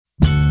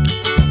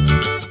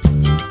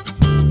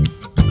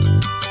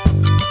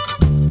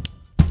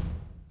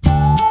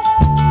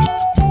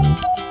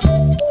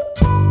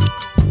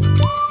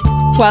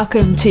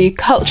Welcome to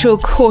Cultural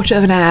Quarter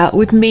of an Hour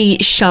with me,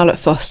 Charlotte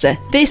Foster.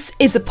 This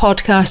is a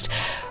podcast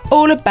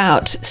all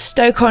about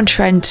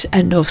Stoke-on-Trent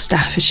and North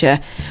Staffordshire.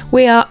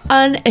 We are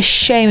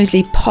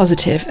unashamedly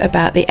positive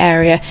about the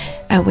area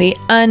and we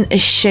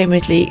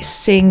unashamedly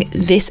sing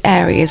this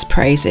area's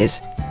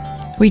praises.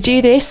 We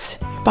do this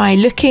by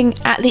looking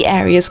at the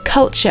area's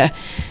culture.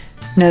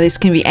 Now, this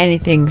can be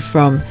anything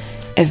from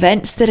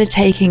events that are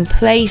taking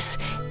place,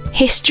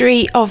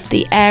 history of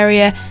the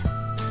area,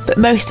 but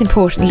most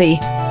importantly,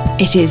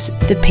 it is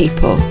the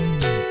people.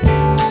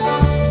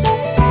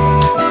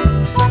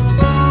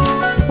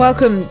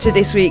 Welcome to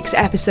this week's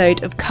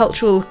episode of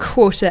Cultural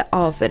Quarter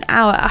of an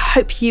Hour. I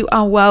hope you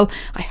are well.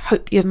 I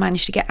hope you've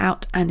managed to get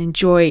out and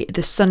enjoy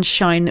the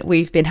sunshine that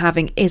we've been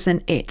having.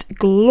 Isn't it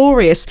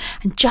glorious?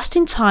 And just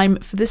in time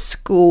for the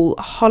school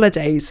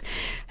holidays.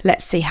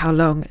 Let's see how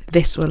long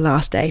this will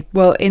last, eh?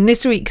 Well, in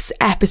this week's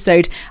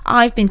episode,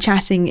 I've been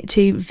chatting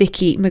to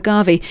Vicky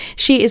McGarvey.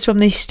 She is from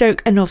the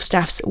Stoke and North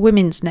Staffs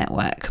Women's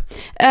Network.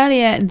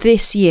 Earlier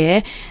this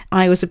year,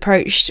 I was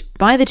approached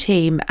by the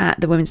team at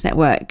the Women's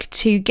Network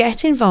to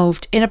get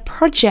involved in a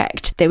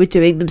project they were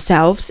doing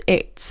themselves.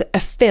 It's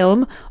a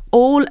film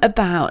all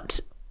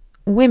about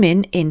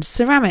women in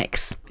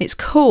ceramics. It's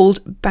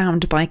called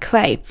Bound by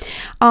Clay.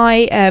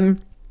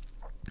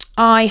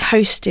 I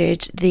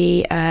hosted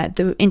the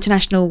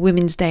International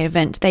Women's Day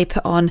event they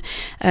put on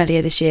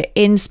earlier this year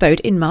in Spode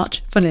in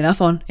March, funnily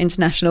enough, on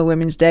International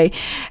Women's Day,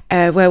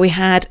 where we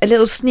had a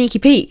little sneaky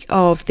peek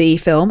of the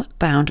film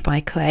Bound by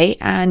Clay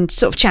and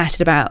sort of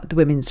chatted about the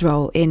women's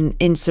role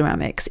in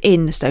ceramics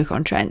in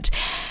Stoke-on-Trent.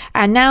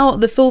 And now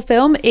the full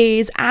film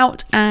is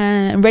out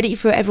and ready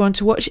for everyone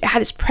to watch. It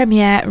had its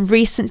premiere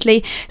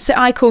recently, so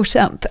I caught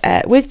up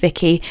with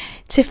Vicky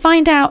to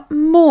find out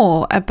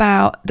more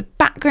about the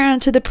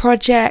background to the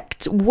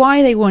project,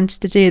 why they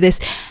wanted to do this,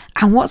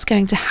 and what's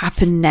going to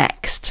happen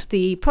next.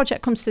 The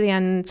project comes to the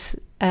end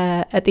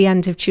at the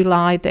end of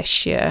July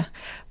this year.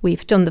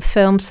 We've done the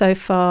film so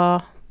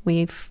far.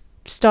 We've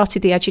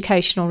started the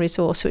educational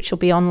resource, which will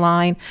be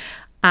online,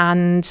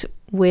 and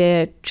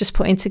we're just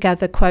putting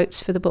together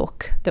quotes for the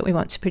book that we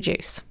want to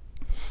produce.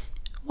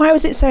 Why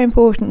was it so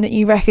important that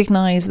you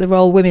recognise the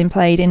role women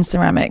played in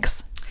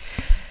ceramics?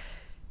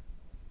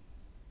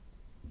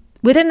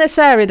 Within this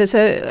area,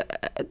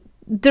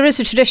 there is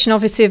a tradition,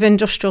 obviously, of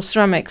industrial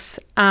ceramics,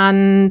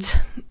 and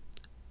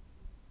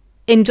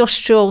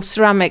industrial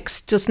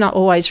ceramics does not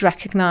always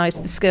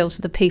recognise the skills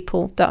of the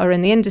people that are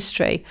in the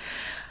industry.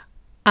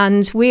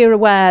 And we are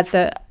aware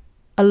that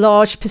a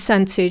large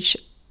percentage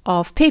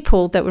of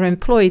people that were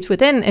employed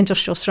within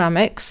industrial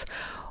ceramics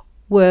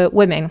were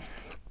women.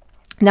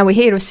 Now, we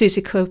hear of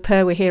Susie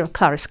Cooper, we hear of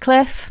Clarice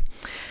Cliff,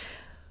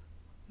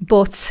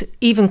 but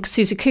even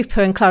Susie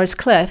Cooper and Clarice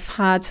Cliff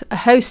had a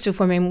host of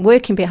women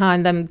working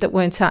behind them that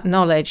weren't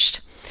acknowledged.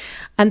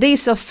 And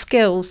these are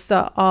skills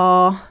that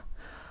are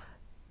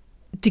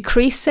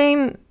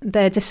decreasing,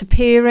 they're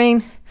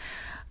disappearing,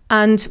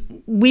 and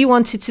we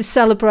wanted to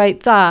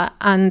celebrate that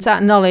and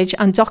acknowledge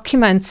and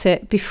document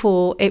it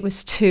before it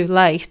was too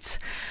late.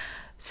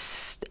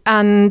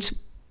 And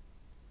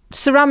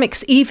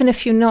ceramics, even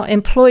if you're not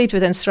employed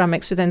within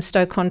ceramics within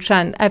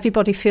Stoke-on-Trent,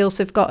 everybody feels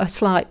they've got a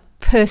slight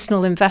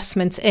personal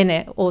investment in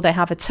it, or they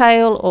have a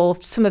tale, or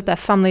some of their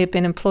family have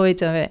been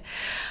employed in it.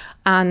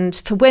 And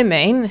for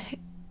women,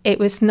 it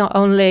was not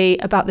only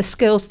about the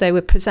skills they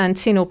were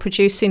presenting or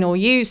producing or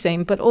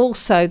using, but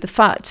also the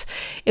fact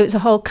it was a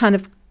whole kind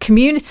of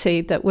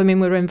community that women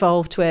were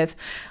involved with.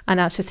 And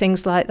out of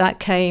things like that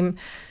came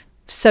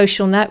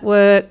social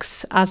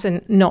networks, as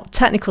in not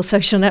technical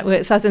social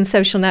networks, as in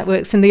social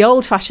networks in the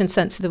old-fashioned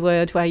sense of the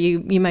word, where you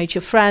made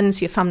your friends,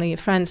 your family, your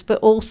friends, but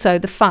also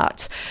the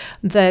fact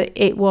that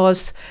it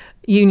was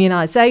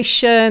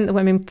unionisation, the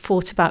women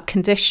fought about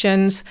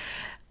conditions,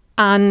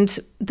 and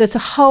there's a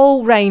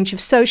whole range of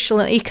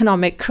social and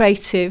economic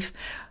creative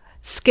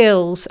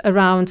skills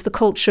around the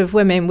culture of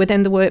women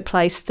within the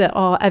workplace that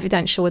are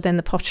evidential within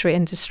the pottery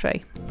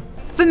industry.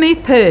 For me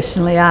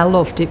personally, I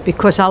loved it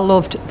because I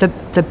loved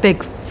the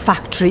big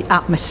factory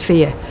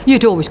atmosphere.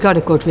 You'd always got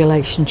a good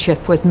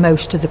relationship with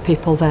most of the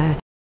people there.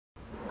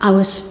 I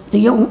was the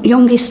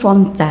youngest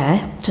one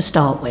there to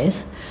start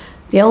with.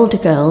 The older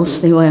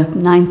girls, they were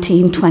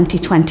 19, 20,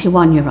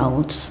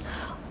 21-year-olds.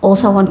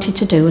 All I wanted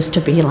to do was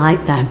to be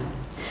like them.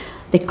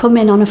 They'd come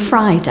in on a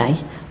Friday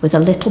with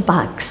their little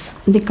bags,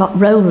 and they got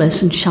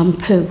rollers and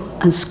shampoo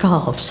and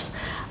scarves.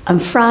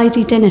 And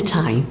Friday dinner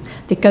time,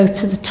 they go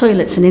to the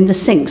toilets and in the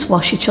sinks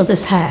wash each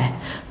other's hair,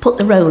 put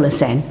the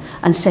rollers in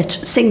and sit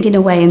singing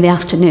away in the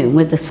afternoon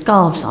with the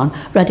scarves on,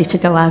 ready to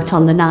go out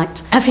on the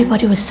night.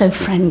 Everybody was so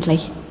friendly.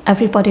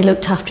 Everybody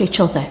looked after each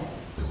other.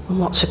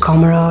 Lots of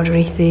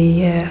camaraderie.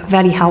 They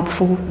very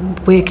helpful,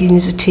 working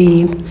as a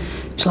team.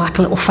 It's like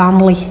a little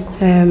family.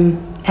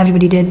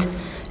 Everybody did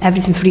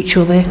everything for each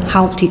other,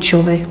 helped each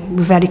other.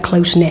 We're very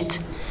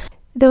close-knit.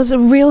 There was a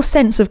real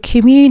sense of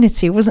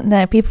community, wasn't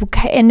there? People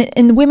and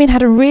the women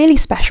had a really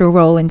special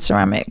role in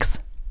ceramics.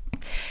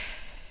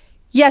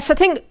 Yes, I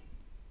think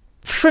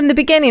from the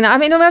beginning, I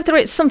mean, whether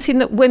it's something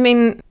that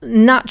women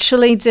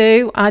naturally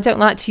do, I don't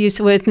like to use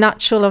the word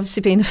natural,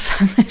 obviously being a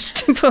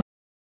feminist, but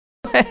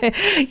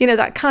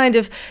that kind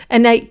of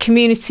innate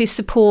community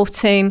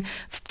supporting,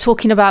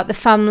 talking about the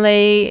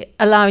family,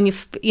 allowing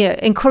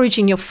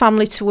encouraging your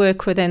family to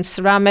work within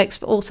ceramics,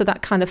 but also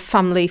that kind of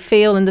family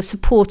feel and the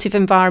supportive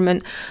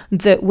environment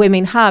that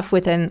women have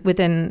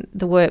within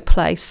the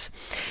workplace.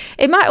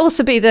 It might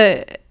also be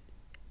that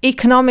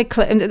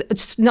economically,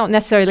 it's not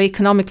necessarily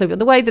economically, but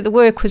the way that the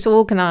work was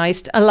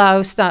organised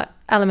allows that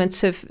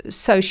element of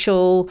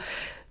social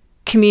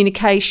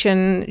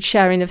communication,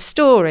 sharing of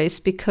stories,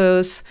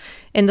 because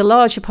in the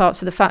larger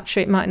parts of the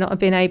factory, it might not have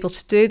been able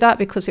to do that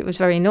because it was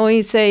very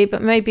noisy,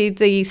 but maybe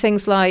the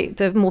things like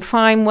the more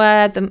fine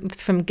ware,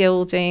 from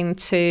gilding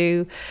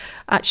to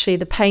actually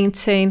the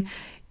painting,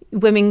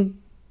 women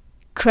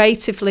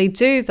creatively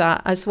do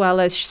that as well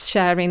as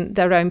sharing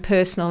their own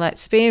personal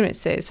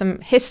experiences.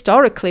 And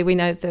historically, we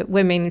know that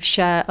women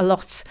share a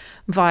lot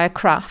via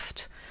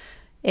craft.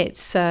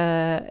 It's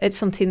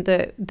something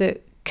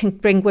that can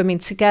bring women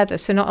together.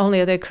 So not only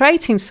are they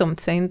creating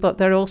something, but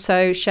they're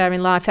also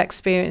sharing life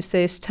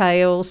experiences,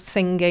 tales,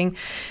 singing.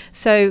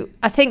 So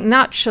I think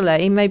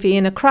naturally, maybe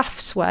in a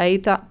crafts way,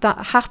 that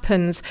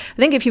happens. I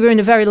think if you were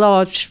in a very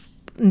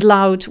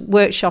loud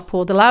workshop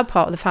or the loud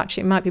part of the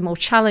factory, it might be more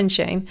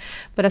challenging.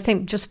 But I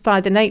think just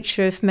by the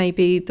nature of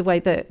maybe the way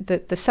that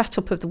the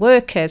setup of the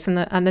work is and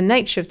the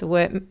nature of the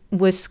work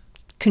was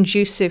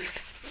conducive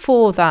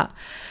for that.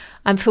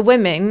 And for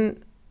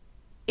women,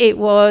 it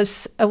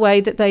was a way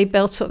that they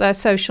built up their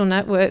social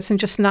networks and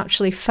just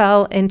naturally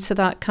fell into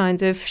that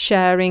kind of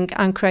sharing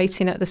and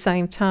creating at the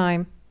same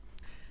time.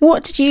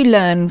 What did you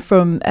learn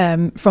from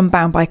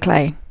Bound by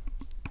Clay?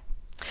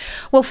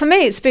 Well, for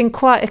me, it's been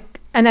quite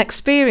an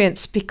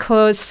experience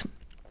because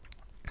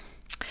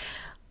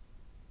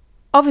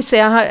obviously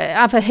I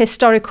have a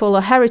historical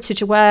or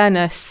heritage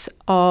awareness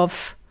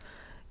of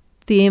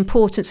the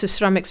importance of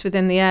ceramics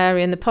within the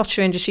area and the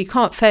pottery industry. You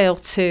can't fail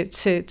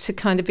to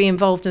kind of be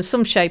involved in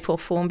some shape or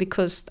form,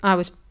 because I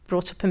was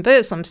brought up in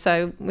Burslem,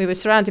 so we were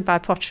surrounded by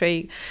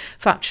pottery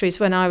factories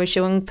when I was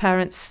young.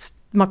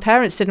 My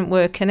parents didn't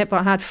work in it,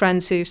 but I had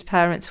friends whose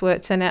parents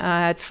worked in it.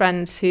 I had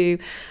friends who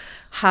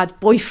had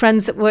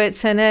boyfriends that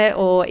worked in it,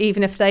 or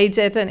even if they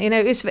didn't,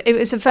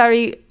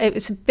 it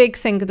was a big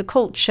thing of the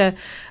culture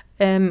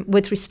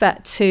with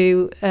respect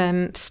to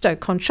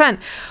Stoke-on-Trent.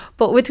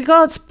 But with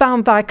regards to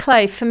Bound by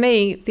Clay, for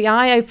me, the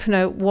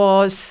eye-opener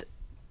was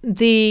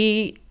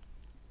the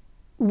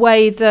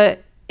way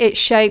that it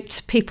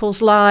shaped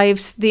people's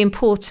lives, the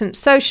important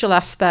social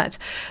aspect,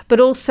 but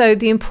also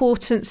the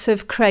importance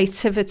of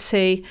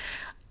creativity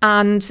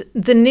and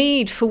the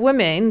need for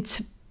women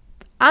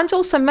and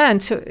also men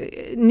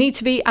to need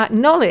to be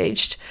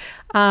acknowledged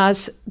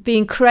as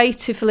being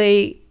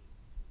creatively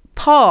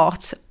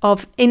part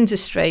of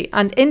industry.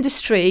 And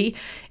industry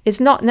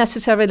is not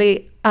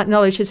necessarily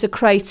acknowledged as a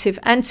creative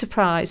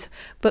enterprise,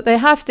 but they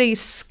have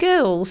these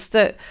skills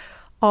that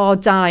are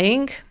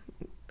dying.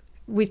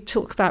 We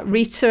talk about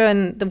Rita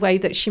and the way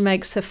that she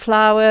makes her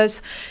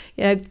flowers.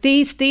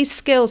 These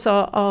skills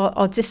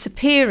are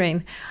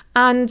disappearing.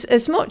 And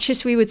as much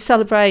as we would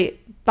celebrate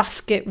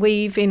basket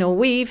weaving or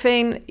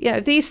weaving,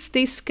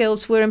 these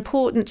skills were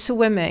important to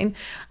women.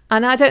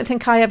 And I don't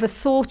think I ever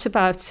thought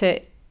about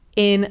it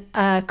in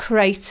a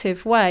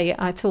creative way.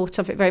 I thought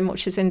of it very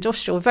much as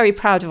industrial. We're very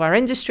proud of our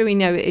industry. We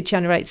know it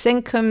generates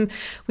income.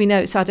 We know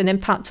it's had an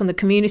impact on the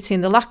community,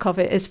 and the lack of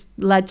it has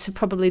led to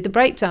probably the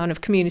breakdown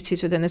of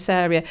communities within this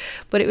area.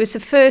 But it was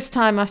the first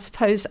time, I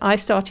suppose, I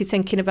started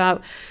thinking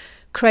about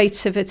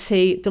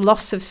creativity, the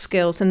loss of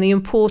skills, and the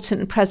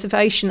important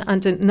preservation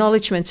and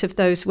acknowledgement of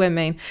those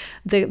women,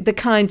 the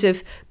kind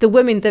of the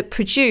women that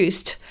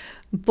produced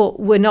but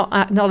were not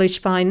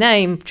acknowledged by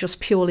name, just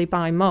purely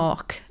by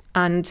mark.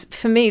 And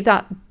for me,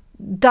 that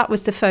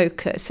was the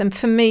focus. And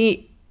for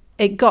me,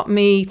 it got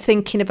me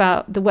thinking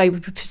about the way we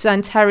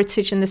present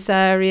heritage in this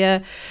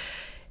area.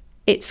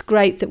 It's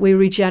great that we're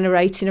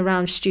regenerating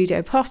around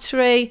studio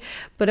pottery,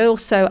 but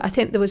also I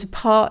think there was a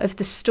part of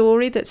the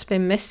story that's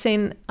been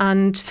missing.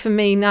 And for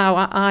me now,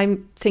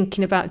 I'm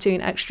thinking about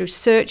doing extra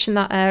research in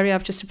that area.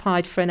 I've just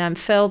applied for an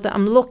MPhil, that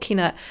I'm looking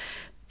at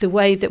the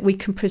way that we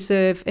can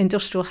preserve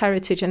industrial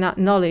heritage and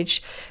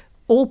acknowledge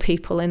all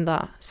people in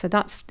that. So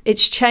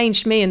it's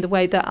changed me in the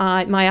way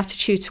that my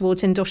attitude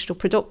towards industrial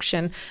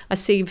production. I've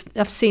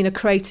seen a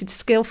creative,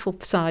 skillful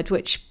side,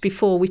 which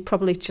before we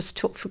probably just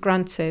took for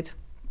granted.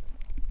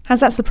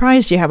 Has that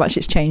surprised you, how much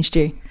it's changed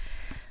you?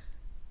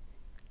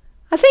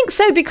 I think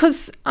so,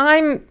 because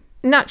I'm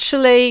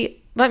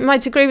naturally, my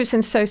degree was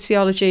in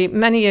sociology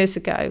many years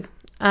ago,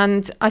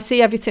 and I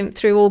see everything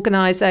through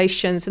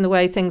organisations and the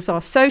way things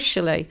are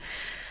socially.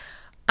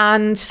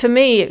 And for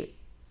me,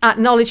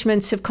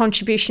 acknowledgement of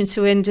contribution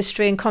to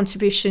industry and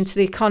contribution to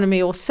the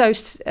economy, or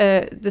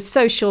the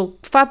social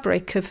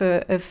fabric of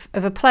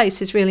a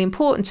place, is really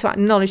important to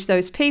acknowledge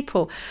those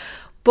people.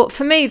 But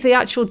for me, the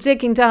actual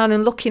digging down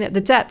and looking at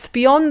the depth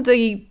beyond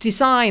the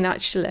design,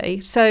 actually.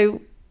 So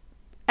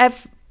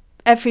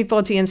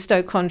everybody in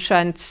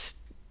Stoke-on-Trent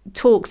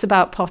talks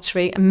about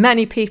pottery, and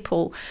many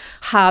people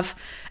have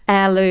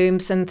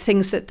heirlooms and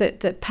things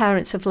that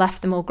parents have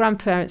left them or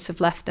grandparents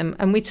have left them.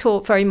 And we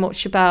talk very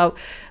much about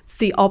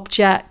the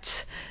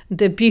object,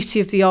 the beauty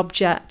of the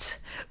object,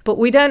 but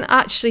we don't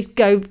actually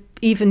go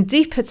even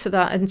deeper to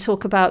that and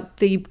talk about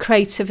the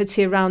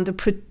creativity around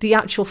the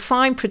actual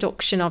fine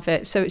production of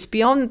it. So it's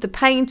beyond the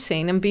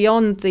painting and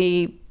beyond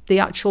the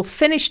actual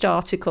finished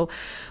article,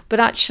 but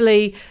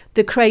actually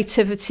the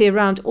creativity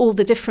around all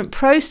the different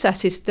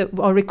processes that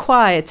are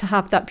required to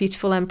have that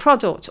beautiful end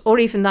product, or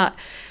even that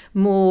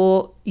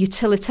more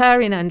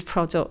utilitarian end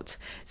product.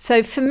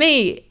 So for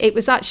me, it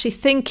was actually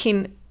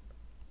thinking,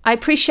 I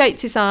appreciate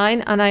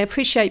design and I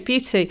appreciate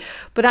beauty,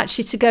 but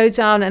actually to go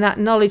down and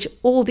acknowledge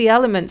all the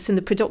elements in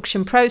the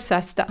production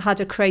process that had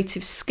a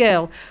creative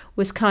skill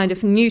was kind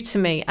of new to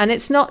me. And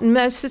it's not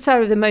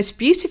necessarily the most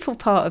beautiful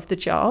part of the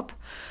job,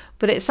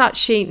 but it's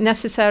actually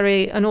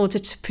necessary in order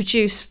to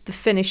produce the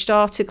finished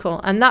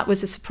article. And that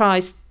was a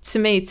surprise to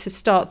me, to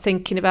start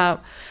thinking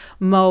about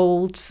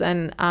molds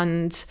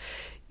and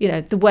you know,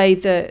 the way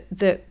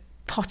that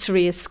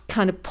pottery is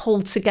kind of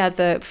pulled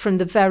together from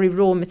the very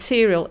raw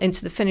material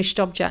into the finished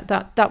object.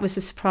 That was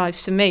a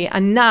surprise for me.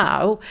 And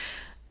now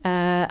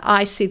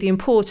I see the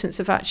importance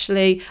of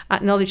actually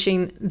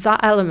acknowledging that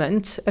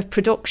element of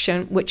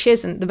production, which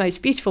isn't the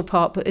most beautiful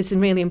part, but is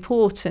really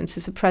important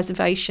as a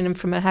preservation and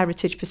from a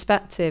heritage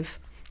perspective.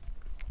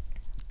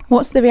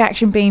 What's the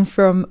reaction been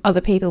from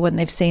other people when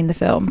they've seen the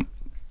film?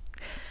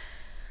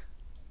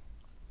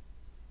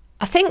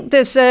 I think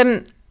there's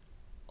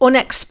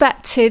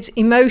unexpected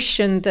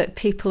emotion that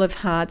people have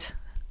had.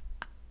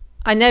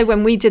 I know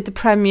when we did the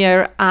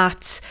premiere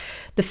at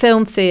the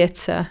Film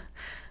Theatre,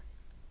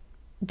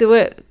 there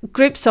were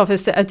groups of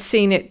us that had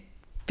seen it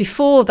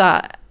before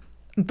that,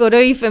 but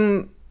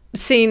even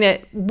seen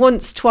it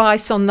once,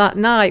 twice on that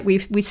night, we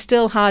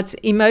still had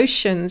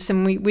emotions,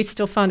 and we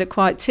still found it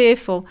quite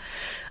tearful.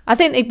 I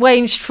think it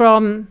ranged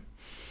from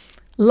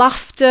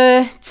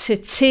laughter to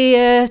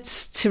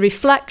tears to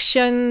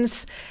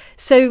reflections.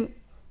 So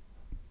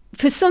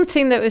for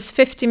something that was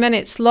 50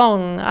 minutes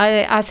long,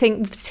 I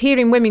think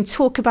hearing women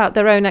talk about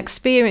their own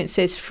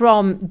experiences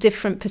from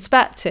different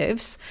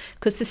perspectives,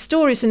 because the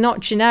stories are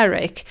not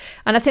generic,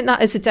 and I think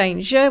that is a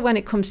danger when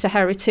it comes to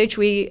heritage.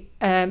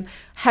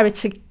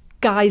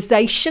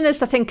 Heritage-isation,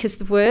 as I think is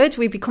the word.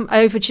 We become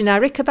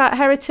over-generic about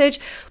heritage,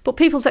 but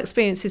people's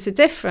experiences are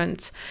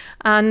different,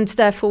 and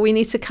therefore we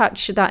need to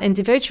capture that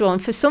individual.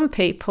 And for some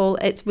people,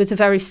 it was a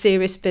very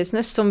serious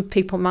business. Some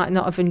people might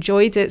not have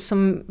enjoyed it.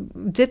 Some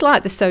did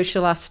like the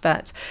social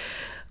aspect.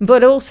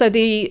 But also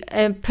the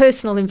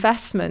personal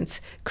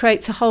investment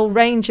creates a whole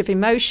range of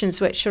emotions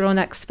which are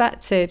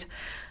unexpected.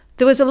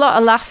 There was a lot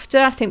of laughter.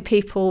 I think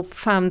people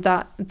found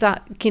that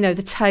you know,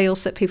 the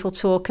tales that people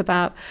talk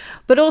about,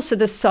 but also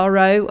the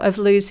sorrow of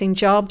losing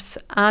jobs,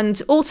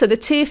 and also the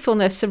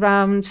tearfulness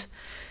around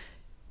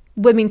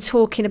women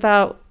talking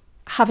about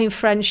having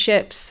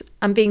friendships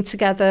and being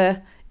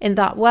together in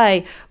that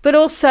way, but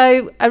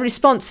also a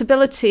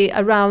responsibility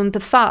around the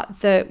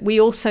fact that we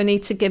also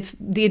need to give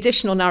the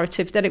additional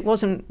narrative that it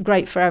wasn't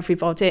great for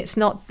everybody. It's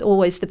not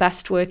always the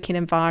best working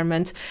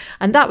environment,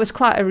 and that was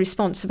quite a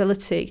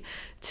responsibility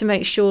to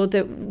make sure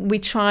that we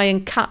try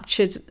and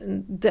capture,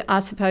 I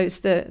suppose,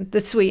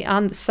 the sweet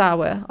and the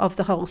sour of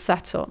the whole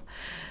setup.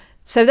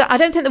 So that, I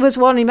don't think there was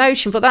one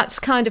emotion, but that's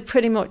kind of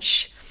pretty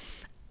much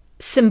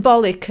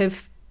symbolic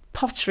of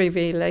pottery,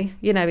 really.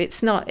 You know,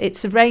 it's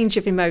a range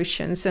of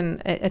emotions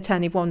and at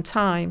any one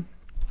time.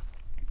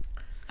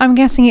 I'm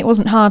guessing it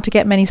wasn't hard to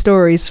get many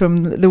stories from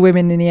the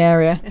women in the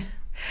area.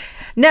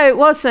 No, it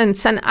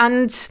wasn't.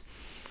 And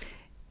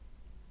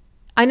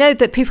I know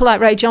that people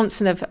like Ray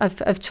Johnson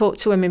have talked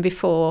to women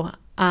before,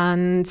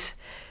 and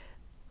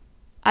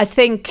I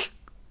think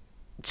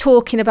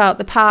talking about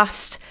the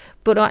past,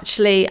 but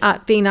actually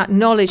being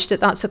acknowledged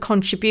that that's a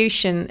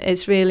contribution,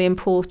 is really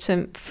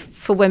important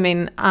for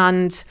women.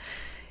 And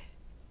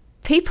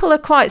people are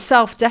quite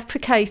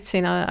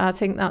self-deprecating. I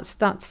think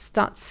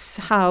that's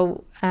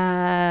how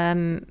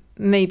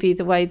maybe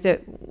the way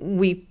that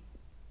we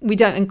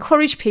don't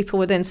encourage people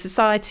within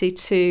society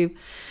to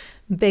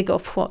big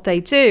up what they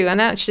do. And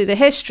actually the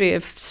history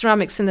of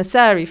ceramics in this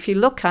area, if you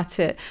look at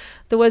it,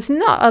 there was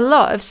not a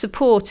lot of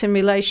support in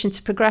relation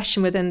to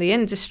progression within the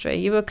industry.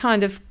 You were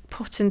kind of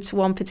put into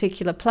one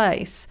particular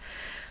place,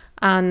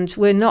 and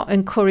we're not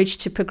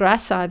encouraged to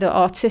progress either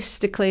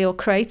artistically or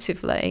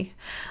creatively.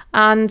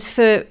 And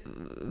for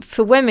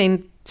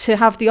women to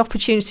have the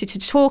opportunity to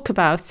talk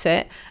about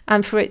it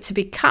and for it to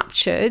be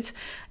captured,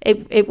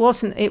 it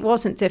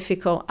wasn't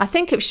difficult. I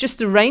think it was just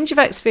the range of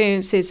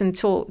experiences and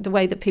the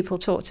way that people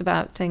talked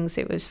about things.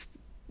 It was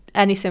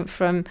anything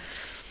from,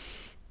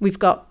 we've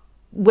got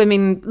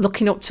women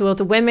looking up to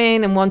other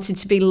women and wanting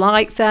to be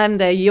like them.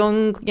 They're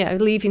young, you know,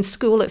 leaving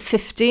school at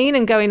 15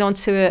 and going on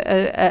to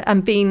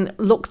and being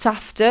looked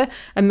after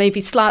and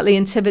maybe slightly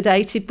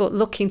intimidated, but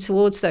looking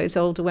towards those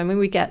older women.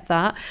 We get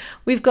that.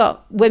 We've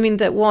got women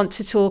that want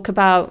to talk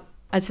about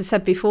as I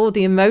said before,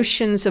 the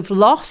emotions of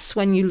loss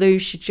when you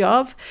lose your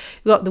job.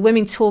 You've got the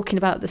women talking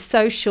about the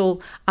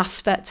social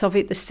aspect of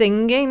it, the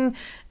singing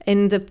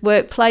in the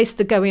workplace,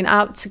 the going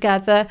out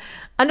together,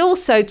 and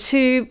also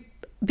to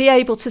be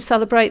able to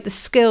celebrate the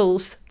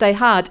skills they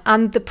had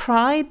and the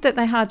pride that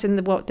they had in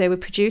what they were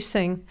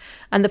producing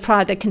and the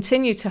pride they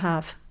continue to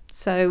have.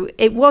 So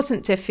it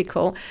wasn't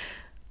difficult.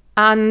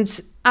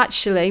 And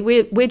actually,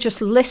 we're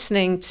just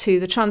listening to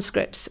the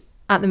transcripts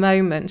at the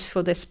moment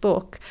for this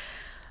book.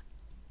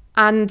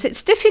 And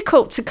it's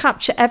difficult to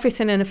capture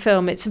everything in a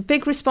film. It's a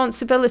big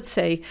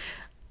responsibility.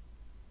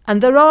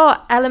 And there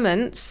are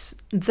elements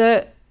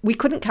that we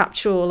couldn't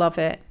capture all of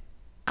it.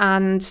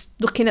 And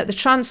looking at the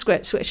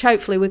transcripts, which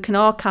hopefully we can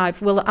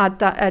archive, will add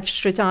that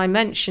extra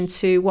dimension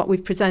to what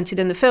we've presented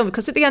in the film.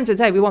 Because at the end of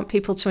the day, we want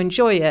people to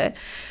enjoy it.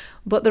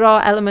 But there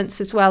are elements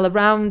as well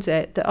around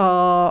it that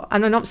are,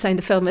 and I'm not saying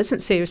the film isn't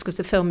serious, because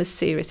the film is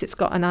serious. It's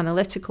got an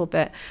analytical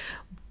bit.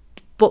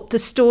 But the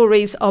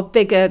stories are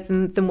bigger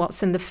than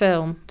what's in the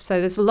film. So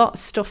there's a lot of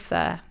stuff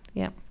there,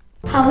 yeah.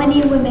 How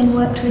many women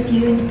worked with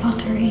you in the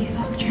pottery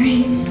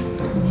factories?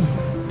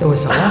 There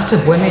was a lot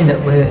of women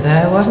that were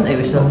there, wasn't there?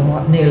 It was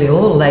nearly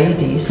all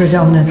ladies.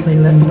 Predominantly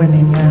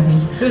women,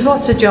 yes. There was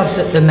lots of jobs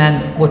that the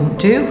men wouldn't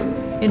do,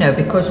 you know,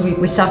 because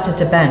we sat at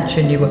a bench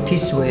and you were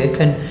piecework,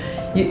 and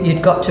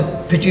you'd got to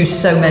produce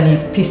so many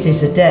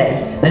pieces a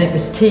day, and it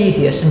was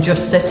tedious and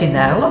just sitting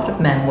there. A lot of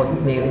men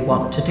wouldn't really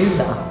want to do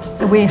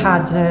that. We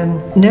had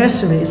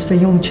nurseries for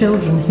young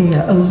children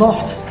here, a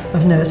lot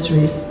of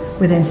nurseries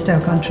within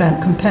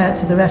Stoke-on-Trent compared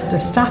to the rest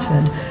of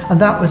Stafford, and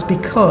that was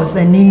because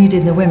they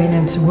needed the women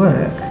into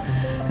work,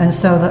 and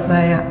so that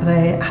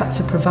they had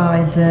to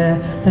provide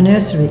the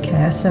nursery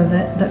care so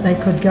that they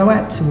could go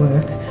out to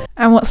work.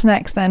 And what's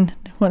next then?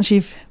 Once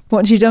you've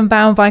done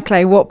Bound by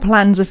Clay, what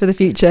plans are for the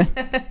future?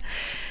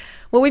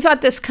 Well, we've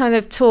had this kind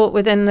of talk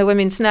within the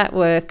Women's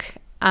Network,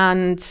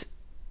 and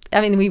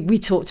I mean, we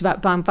talked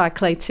about Bound by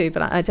Clay too,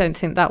 but I don't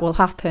think that will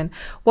happen.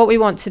 What we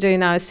want to do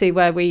now is see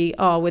where we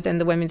are within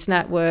the Women's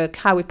Network,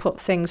 how we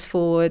put things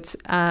forward.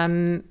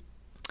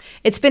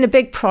 It's been a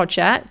big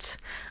project,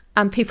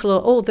 and people,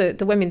 all the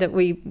women that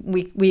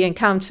we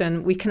encounter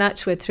and we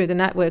connect with through the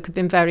network, have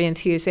been very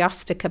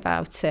enthusiastic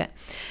about it.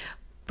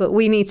 But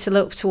we need to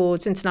look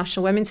towards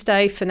International Women's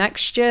Day for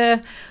next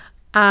year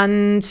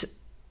and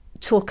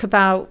talk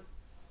about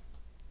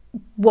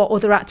what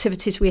other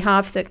activities we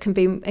have that can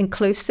be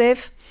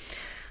inclusive.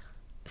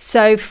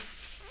 So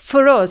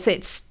for us,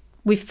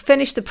 we've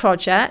finished the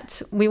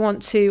project. We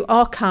want to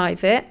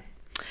archive it.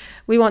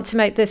 We want to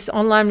make this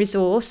online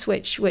resource,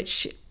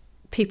 which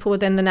people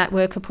within the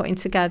network are putting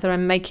together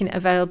and making it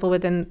available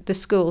within the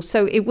school.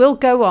 So it will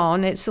go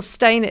on. It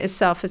sustain it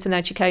itself as an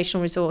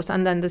educational resource,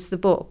 and then there's the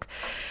book.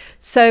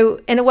 So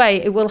in a way,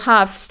 it will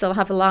still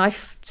have a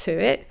life to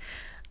it.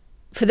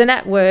 For the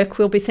network,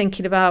 we'll be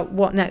thinking about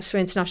what next for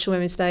International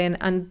Women's Day,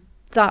 and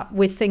that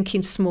we're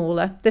thinking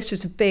smaller. This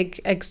was a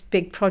big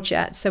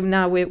project, so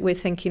now we're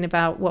thinking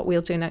about what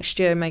we'll do next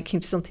year,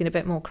 making something a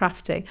bit more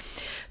crafty.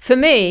 For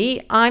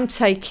me, I'm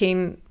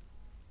taking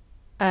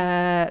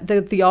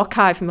the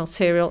archival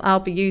material.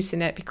 I'll be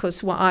using it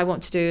because what I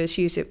want to do is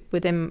use it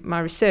within my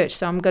research.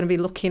 So I'm going to be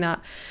looking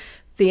at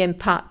the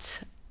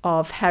impact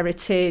of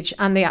heritage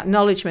and the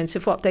acknowledgement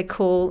of what they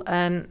call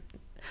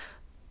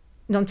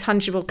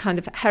non-tangible kind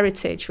of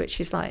heritage,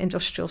 which is like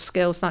industrial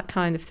skills, that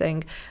kind of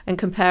thing, and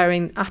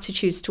comparing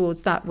attitudes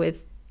towards that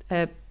with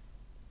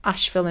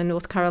Asheville in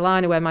North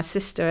Carolina, where my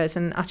sister is,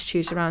 and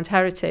attitudes around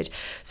heritage.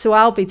 So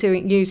I'll be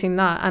using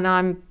that, and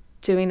I'm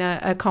doing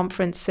a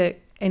conference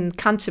in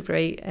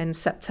Canterbury in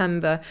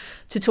September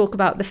to talk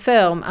about the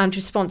film and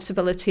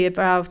responsibility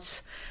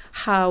about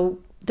how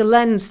the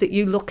lens that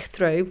you look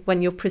through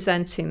when you're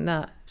presenting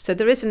that. So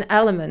there is an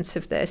element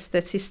of this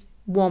that is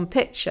one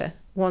picture,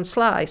 one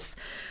slice,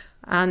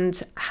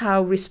 and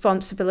how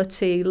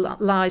responsibility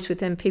lies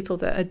within people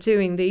that are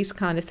doing these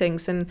kind of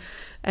things,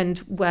 and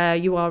where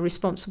you are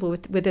responsible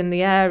within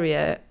the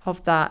area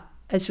of that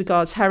as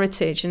regards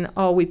heritage, and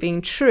are we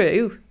being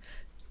true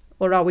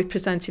or are we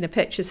presenting a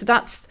picture? So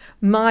that's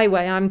my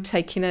way. I'm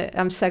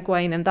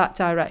segueing in that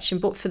direction.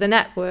 But for the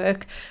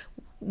network,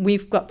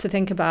 we've got to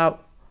think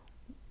about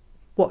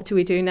what do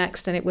we do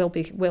next, and it will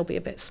be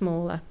a bit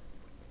smaller.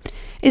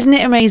 Isn't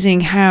it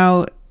amazing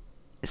how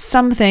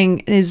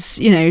something as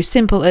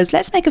simple as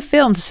let's make a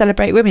film to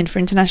celebrate women for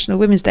International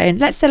Women's Day, and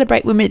let's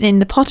celebrate women in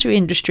the pottery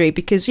industry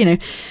because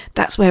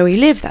that's where we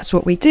live, that's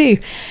what we do,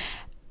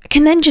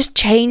 can then just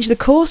change the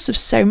course of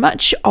so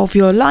much of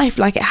your life,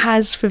 like it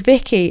has for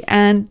Vicky.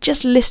 And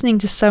just listening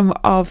to some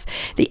of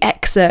the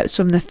excerpts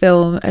from the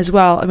film as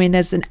well, I mean,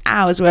 there's an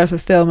hour's worth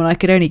of film and I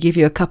could only give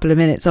you a couple of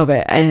minutes of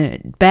it,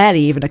 and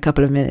barely even a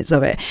couple of minutes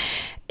of it.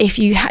 If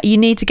you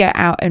need to go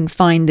out and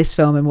find this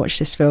film and watch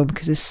this film,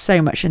 because there's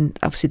so much, and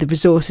obviously the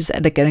resources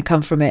that are going to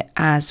come from it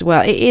as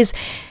well. It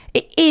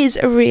is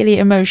a really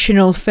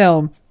emotional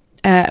film.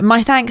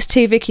 My thanks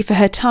to Vicky for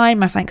her time.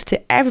 My thanks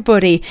to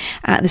everybody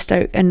at the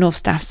Stoke and North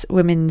Staffs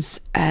Women's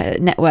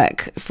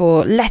Network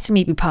for letting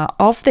me be part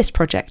of this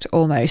project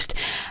almost.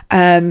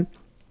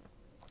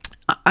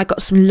 I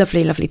got some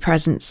lovely, lovely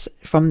presents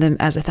from them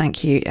as a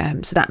thank you.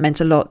 So that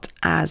meant a lot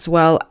as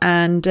well.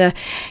 And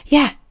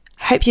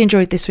hope you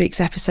enjoyed this week's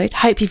episode.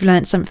 Hope you've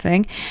learned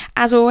something.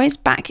 As always,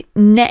 back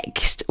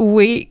next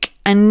week,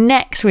 and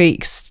next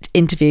week's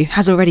interview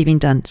has already been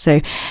done. So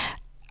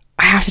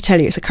I have to tell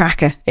you, it's a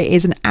cracker. It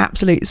is an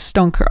absolute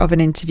stonker of an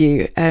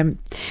interview.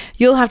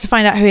 You'll have to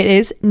find out who it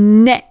is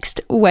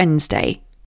next Wednesday.